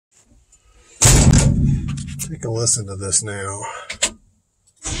Take a listen to this now.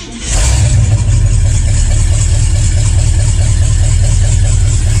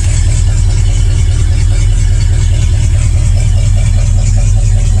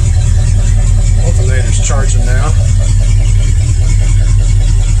 Alternator's charging now.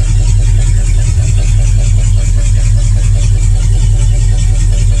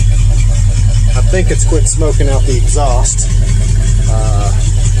 I think it's quit smoking out the exhaust.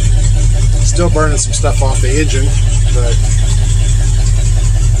 Still burning some stuff off the engine, but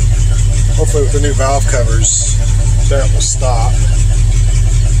hopefully with the new valve covers that will stop.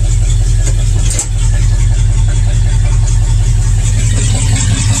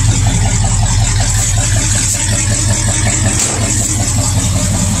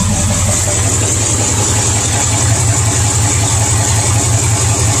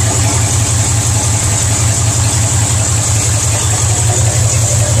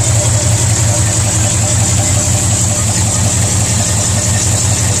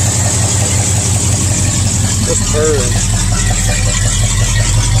 Just purring.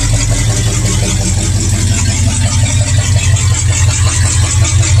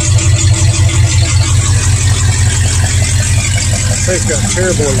 They've got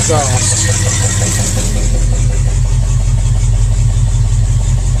terrible exhaust.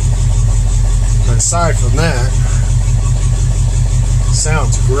 But aside from that,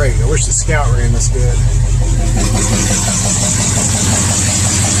 sounds great. I wish the Scout ran this good.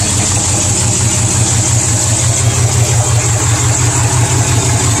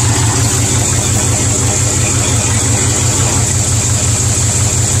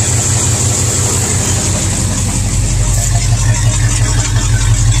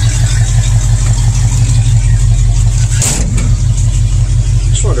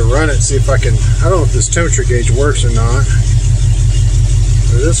 Run it, see if I can. I don't know if this temperature gauge works or not,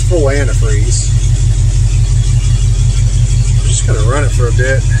 but it is full antifreeze. I'm just gonna run it for a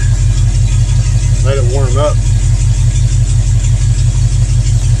bit, let it warm up.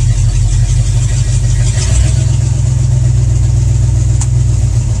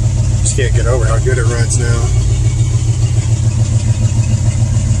 Just can't get over how good it runs now.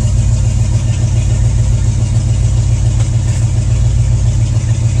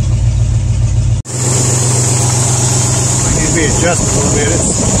 Be adjustable a minute.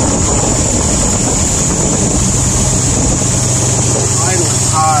 Idling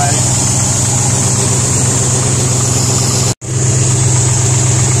high.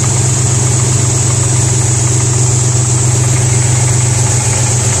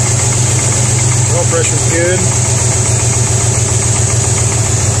 Oil pressure's good.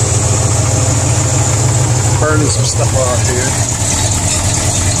 Burning some stuff off here.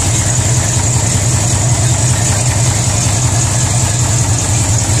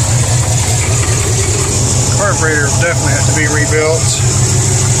 Carburetor definitely has to be rebuilt.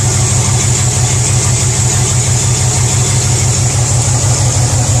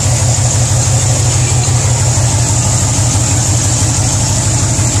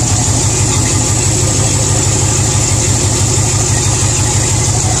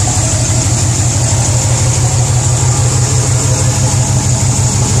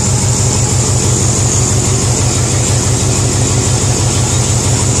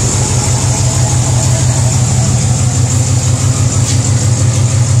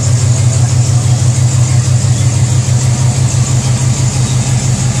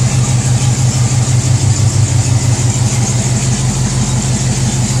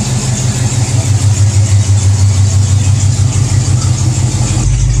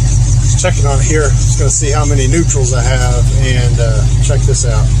 Checking on it here, just going to see how many neutrals I have, and check this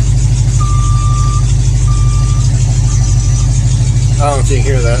out. I don't know if you can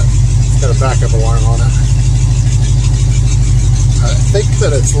hear that. It's got a backup alarm on it. I think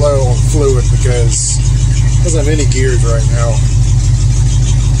that it's low on fluid because it doesn't have any gears right now.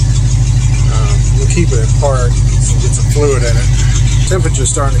 We'll keep it in park and get some fluid in it. Temperature's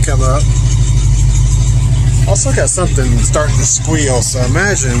starting to come up. Also got something starting to squeal, so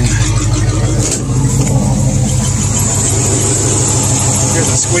imagine, hear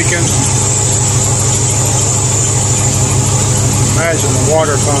the squeaking. Imagine the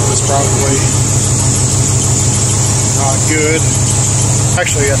water pump is probably not good.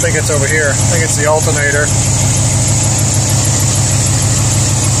 Actually, I think it's over here. I think it's the alternator.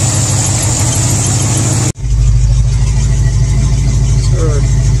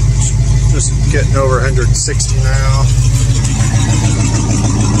 Just getting over 160 now.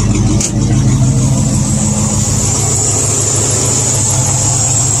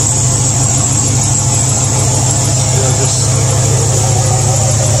 Yeah, just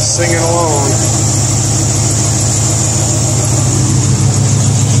singing along.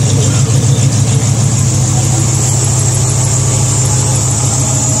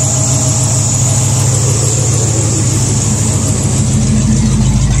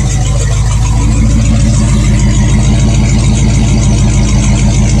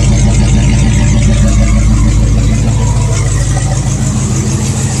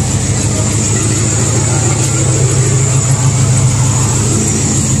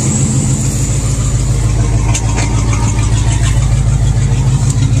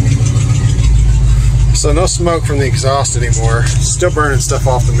 So no smoke from the exhaust anymore. Still burning stuff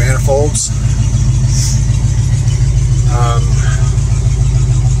off the manifolds.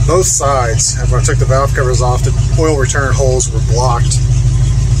 Both sides, when I took the valve covers off, the oil return holes were blocked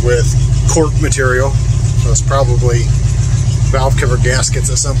with cork material. So it's probably valve cover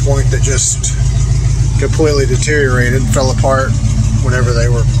gaskets at some point that just completely deteriorated and fell apart whenever they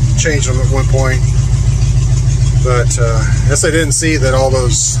were changing them at one point. But I guess I didn't see that all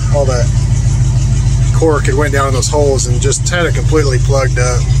that cork had went down in those holes and just had it completely plugged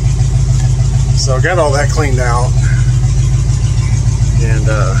up. So I got all that cleaned out and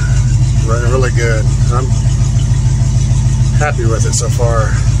running really good. I'm happy with it so far.